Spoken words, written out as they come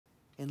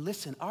And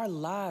listen, our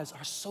lives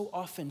are so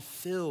often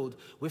filled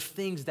with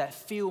things that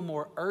feel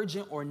more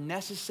urgent or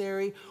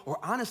necessary, or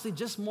honestly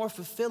just more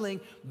fulfilling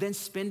than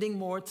spending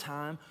more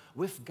time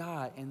with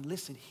God. And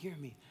listen, hear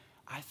me.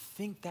 I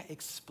think that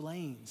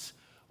explains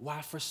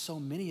why for so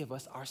many of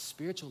us, our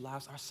spiritual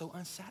lives are so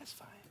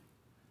unsatisfying.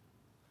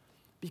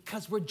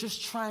 Because we're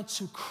just trying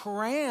to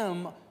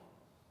cram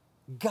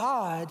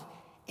God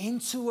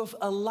into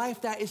a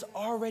life that is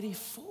already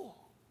full.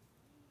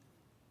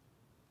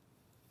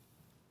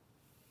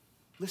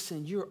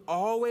 Listen, you're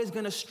always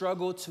going to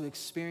struggle to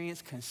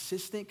experience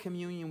consistent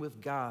communion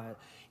with God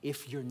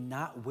if you're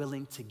not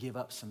willing to give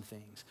up some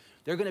things.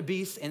 There are going to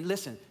be, and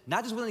listen,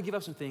 not just willing to give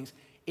up some things,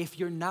 if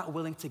you're not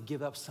willing to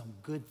give up some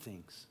good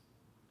things.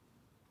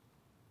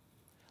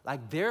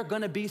 Like there are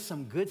going to be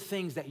some good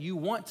things that you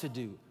want to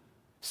do,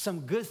 some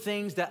good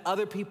things that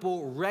other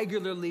people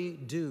regularly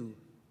do,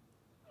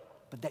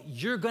 but that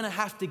you're going to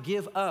have to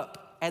give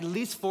up, at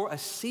least for a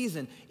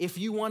season, if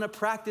you want to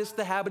practice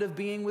the habit of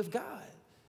being with God.